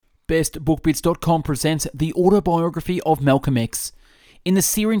BestBookBits.com presents The Autobiography of Malcolm X. In the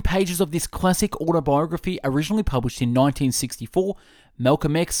searing pages of this classic autobiography, originally published in 1964,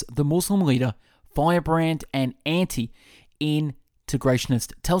 Malcolm X, the Muslim leader, firebrand, and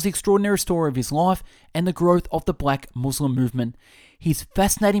anti-integrationist, tells the extraordinary story of his life and the growth of the black Muslim movement. His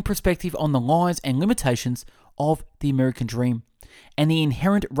fascinating perspective on the lies and limitations of the American dream, and the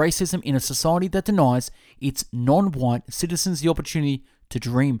inherent racism in a society that denies its non-white citizens the opportunity to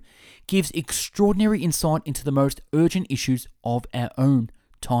dream, gives extraordinary insight into the most urgent issues of our own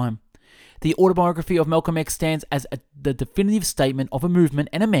time. The Autobiography of Malcolm X stands as the definitive statement of a movement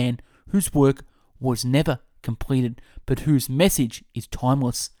and a man whose work was never completed, but whose message is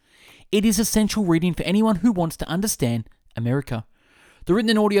timeless. It is essential reading for anyone who wants to understand America. The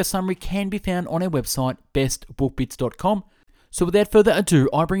written and audio summary can be found on our website, bestbookbits.com. So without further ado,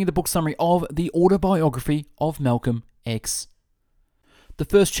 I bring you the book summary of The Autobiography of Malcolm X. The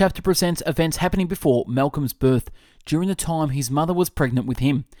first chapter presents events happening before Malcolm's birth, during the time his mother was pregnant with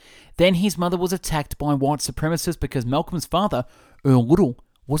him. Then his mother was attacked by white supremacists because Malcolm's father, Earl Little,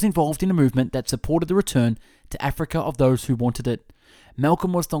 was involved in a movement that supported the return to Africa of those who wanted it.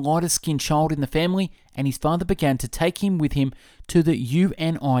 Malcolm was the lightest-skinned child in the family, and his father began to take him with him to the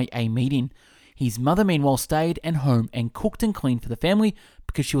UNIA meeting. His mother meanwhile stayed at home and cooked and cleaned for the family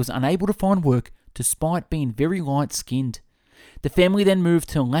because she was unable to find work despite being very light-skinned. The family then moved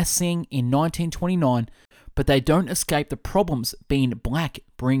to Lansing in 1929, but they don't escape the problems being black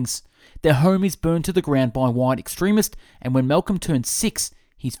brings. Their home is burned to the ground by white extremists, and when Malcolm turns 6,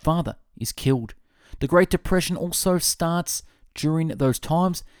 his father is killed. The Great Depression also starts during those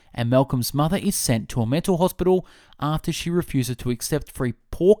times, and Malcolm's mother is sent to a mental hospital after she refuses to accept free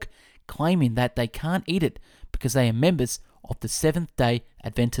pork, claiming that they can't eat it because they are members of the Seventh-day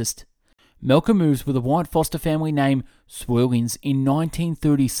Adventist. Malcolm moves with a white foster family named Swirlings in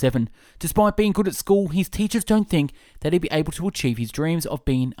 1937. Despite being good at school, his teachers don't think that he'd be able to achieve his dreams of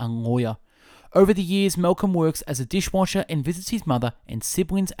being a lawyer. Over the years, Malcolm works as a dishwasher and visits his mother and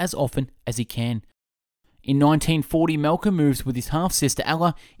siblings as often as he can. In 1940, Malcolm moves with his half-sister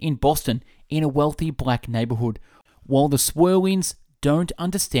Ella in Boston, in a wealthy black neighborhood. While the Swirlings don't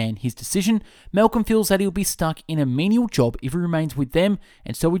understand his decision, Malcolm feels that he'll be stuck in a menial job if he remains with them,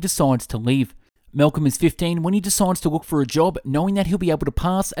 and so he decides to leave. Malcolm is 15 when he decides to look for a job, knowing that he'll be able to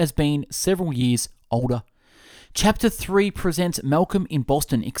pass as being several years older. Chapter 3 presents Malcolm in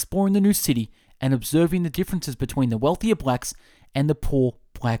Boston, exploring the new city and observing the differences between the wealthier blacks and the poor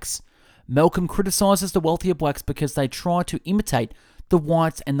blacks. Malcolm criticizes the wealthier blacks because they try to imitate the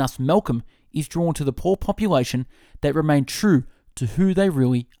whites, and thus Malcolm is drawn to the poor population that remain true to who they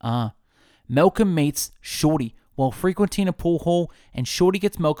really are. Malcolm meets Shorty while frequenting a pool hall, and Shorty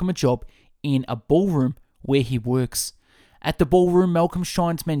gets Malcolm a job in a ballroom where he works. At the ballroom, Malcolm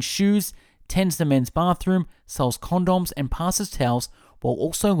shines men's shoes, tends the men's bathroom, sells condoms, and passes towels, while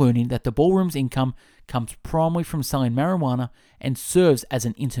also learning that the ballroom's income comes primarily from selling marijuana and serves as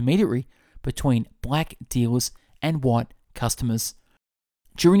an intermediary between black dealers and white customers.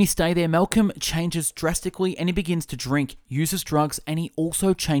 During his stay there, Malcolm changes drastically and he begins to drink, uses drugs, and he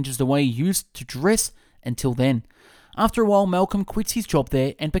also changes the way he used to dress until then. After a while, Malcolm quits his job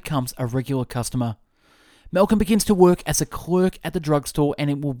there and becomes a regular customer. Malcolm begins to work as a clerk at the drugstore, and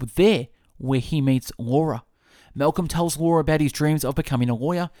it will be there where he meets Laura. Malcolm tells Laura about his dreams of becoming a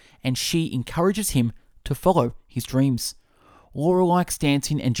lawyer, and she encourages him to follow his dreams. Laura likes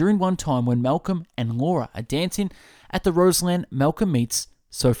dancing, and during one time when Malcolm and Laura are dancing at the Roseland, Malcolm meets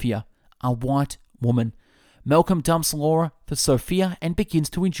Sophia, a white woman. Malcolm dumps Laura for Sophia and begins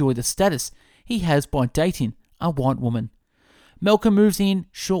to enjoy the status he has by dating a white woman. Malcolm moves in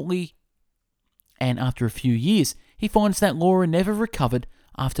shortly, and after a few years, he finds that Laura never recovered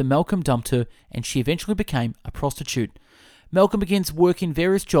after Malcolm dumped her, and she eventually became a prostitute. Malcolm begins working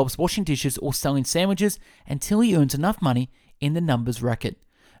various jobs, washing dishes or selling sandwiches, until he earns enough money in the numbers racket.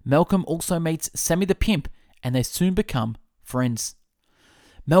 Malcolm also meets Sammy the Pimp, and they soon become friends.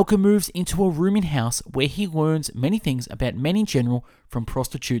 Malcolm moves into a rooming house where he learns many things about men in general from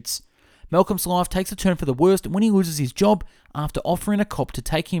prostitutes. Malcolm's life takes a turn for the worst when he loses his job after offering a cop to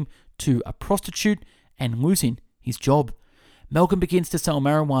take him to a prostitute and losing his job. Malcolm begins to sell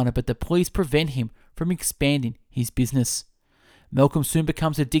marijuana, but the police prevent him from expanding his business. Malcolm soon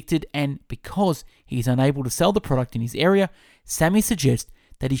becomes addicted, and because he is unable to sell the product in his area, Sammy suggests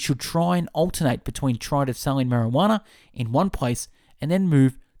that he should try and alternate between trying to selling marijuana in one place and then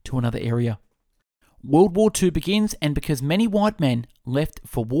move to another area. World War II begins, and because many white men left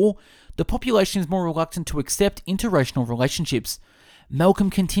for war, the population is more reluctant to accept interracial relationships. Malcolm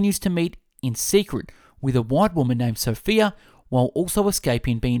continues to meet in secret with a white woman named Sophia, while also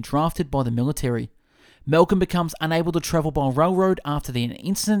escaping being drafted by the military. Malcolm becomes unable to travel by railroad after an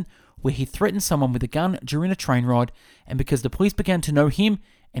incident where he threatened someone with a gun during a train ride, and because the police began to know him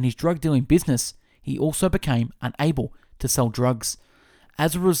and his drug dealing business, he also became unable to sell drugs.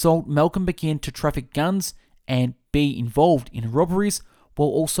 As a result, Malcolm began to traffic guns and be involved in robberies while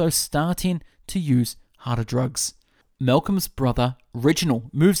also starting to use harder drugs. Malcolm's brother, Reginald,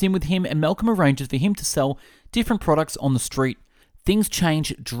 moves in with him, and Malcolm arranges for him to sell different products on the street. Things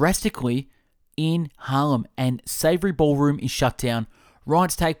change drastically in Harlem, and Savory Ballroom is shut down.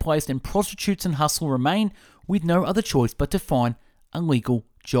 Riots take place, and prostitutes and hustle remain with no other choice but to find a legal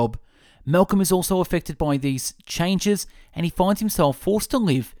job. Malcolm is also affected by these changes, and he finds himself forced to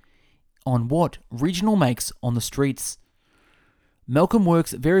live on what Reginald makes on the streets. Malcolm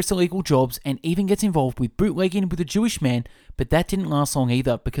works various illegal jobs and even gets involved with bootlegging with a Jewish man, but that didn't last long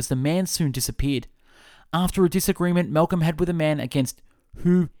either because the man soon disappeared. After a disagreement Malcolm had with a man against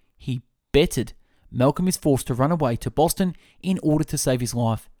who he betted, Malcolm is forced to run away to Boston in order to save his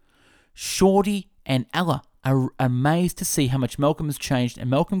life. Shorty and Ella are amazed to see how much Malcolm has changed, and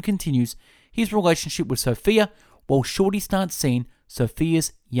Malcolm continues his relationship with Sophia while Shorty starts seeing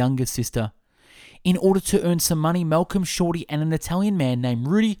Sophia's younger sister. In order to earn some money, Malcolm, Shorty, and an Italian man named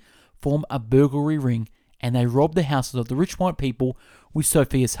Rudy form a burglary ring, and they rob the houses of the rich white people with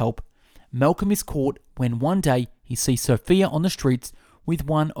Sophia's help. Malcolm is caught when one day he sees Sophia on the streets with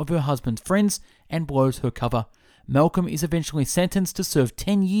one of her husband's friends and blows her cover. Malcolm is eventually sentenced to serve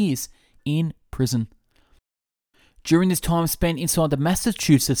 10 years in prison. During this time spent inside the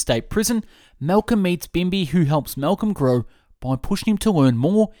Massachusetts State Prison, Malcolm meets Bimby, who helps Malcolm grow by pushing him to learn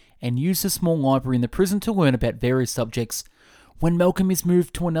more and use the small library in the prison to learn about various subjects. When Malcolm is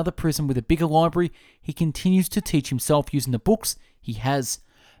moved to another prison with a bigger library, he continues to teach himself using the books he has.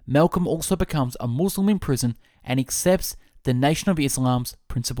 Malcolm also becomes a Muslim in prison and accepts the Nation of Islam's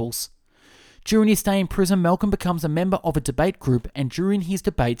principles. During his stay in prison, Malcolm becomes a member of a debate group, and during his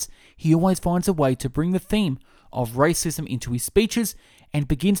debates, he always finds a way to bring the theme of racism into his speeches and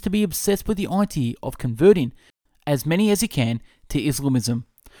begins to be obsessed with the idea of converting as many as he can to Islamism.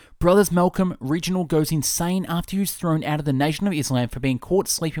 Brothers Malcolm, Reginald goes insane after he was thrown out of the Nation of Islam for being caught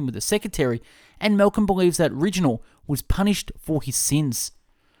sleeping with the secretary, and Malcolm believes that Reginald was punished for his sins.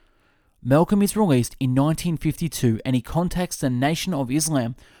 Malcolm is released in 1952 and he contacts the Nation of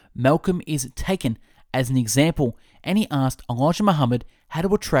Islam. Malcolm is taken as an example, and he asked Elijah Muhammad how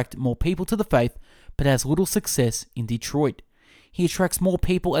to attract more people to the faith, but has little success in Detroit. He attracts more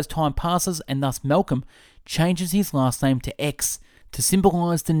people as time passes, and thus Malcolm changes his last name to X to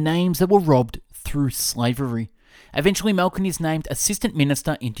symbolize the names that were robbed through slavery. Eventually, Malcolm is named assistant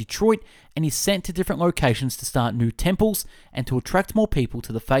minister in Detroit and is sent to different locations to start new temples and to attract more people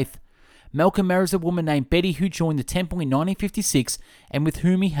to the faith. Malcolm marries a woman named Betty who joined the temple in 1956 and with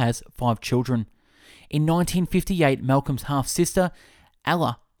whom he has 5 children. In 1958, Malcolm's half-sister,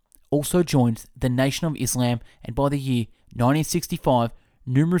 Ella, also joins the Nation of Islam, and by the year 1965,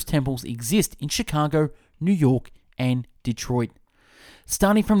 numerous temples exist in Chicago, New York, and Detroit.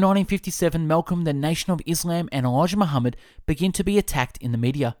 Starting from 1957, Malcolm, the Nation of Islam, and Elijah Muhammad begin to be attacked in the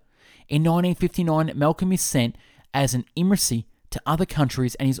media. In 1959, Malcolm is sent as an emissary to other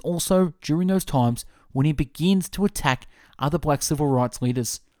countries, and is also during those times when he begins to attack other black civil rights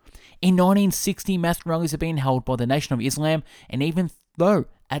leaders. In 1960, mass rallies are being held by the Nation of Islam, and even though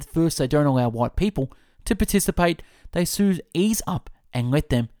at first they don't allow white people to participate, they soon ease up and let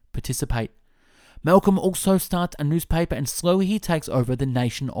them participate. Malcolm also starts a newspaper, and slowly he takes over the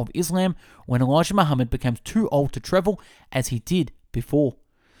Nation of Islam when Elijah Muhammad becomes too old to travel as he did before.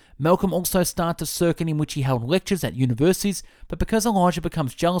 Malcolm also starts a circuit in which he held lectures at universities, but because Elijah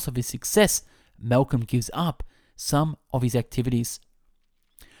becomes jealous of his success, Malcolm gives up some of his activities.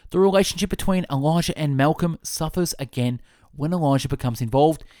 The relationship between Elijah and Malcolm suffers again when Elijah becomes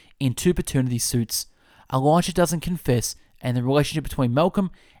involved in 2 paternity suits. Elijah doesn't confess, and the relationship between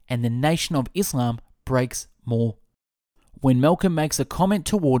Malcolm and the Nation of Islam breaks more. When Malcolm makes a comment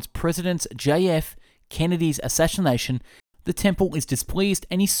towards President J.F. Kennedy's assassination, the temple is displeased,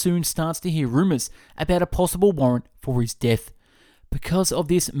 and he soon starts to hear rumors about a possible warrant for his death. Because of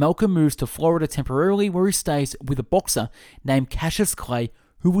this, Malcolm moves to Florida temporarily, where he stays with a boxer named Cassius Clay,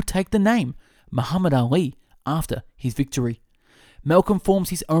 who would take the name Muhammad Ali after his victory. Malcolm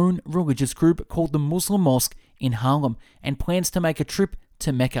forms his own religious group called the Muslim Mosque in Harlem and plans to make a trip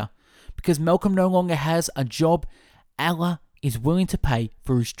to Mecca. Because Malcolm no longer has a job, Allah is willing to pay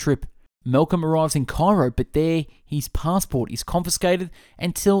for his trip. Malcolm arrives in Cairo, but there his passport is confiscated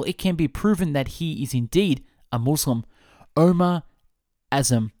until it can be proven that he is indeed a Muslim. Omar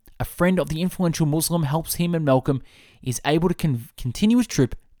Azam, a friend of the influential Muslim, helps him and Malcolm is able to continue his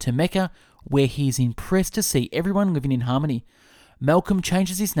trip to Mecca, where he is impressed to see everyone living in harmony. Malcolm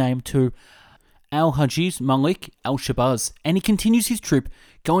changes his name to Al-Hajiz Malik al-Shabazz, and he continues his trip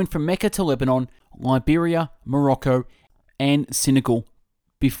going from Mecca to Lebanon, Liberia, Morocco, and Senegal,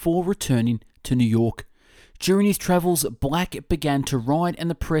 before returning to New York. During his travels, Black began to riot, and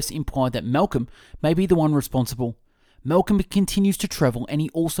the press implied that Malcolm may be the one responsible. Malcolm continues to travel, and he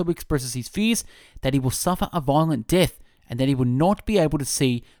also expresses his fears that he will suffer a violent death and that he will not be able to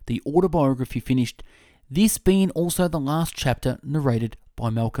see the autobiography finished, this being also the last chapter narrated by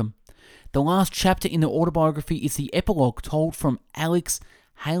Malcolm. The last chapter in the autobiography is the epilogue told from Alex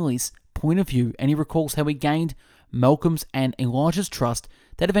Haley's point of view, and he recalls how he gained Malcolm's and Elijah's trust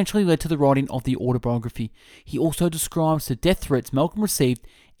that eventually led to the writing of the autobiography. He also describes the death threats Malcolm received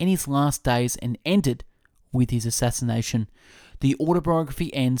in his last days and ended with his assassination. The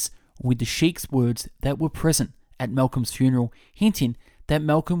autobiography ends with the Sheikh's words that were present at Malcolm's funeral, hinting that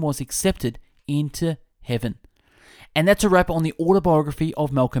Malcolm was accepted into heaven. And that's a wrap on the autobiography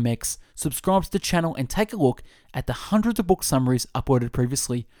of Malcolm X. Subscribe to the channel and take a look at the hundreds of book summaries uploaded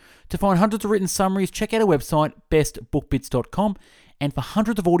previously. To find hundreds of written summaries, check out our website, bestbookbits.com. And for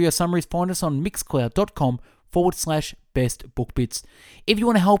hundreds of audio summaries, find us on mixcloud.com/bestbookbits. If you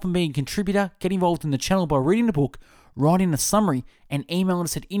want to help and be a contributor, get involved in the channel by reading the book, writing a summary, and email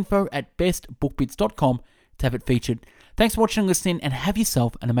us at info@bestbookbits.com to have it featured. Thanks for watching and listening, and have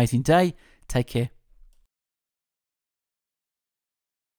yourself an amazing day. Take care.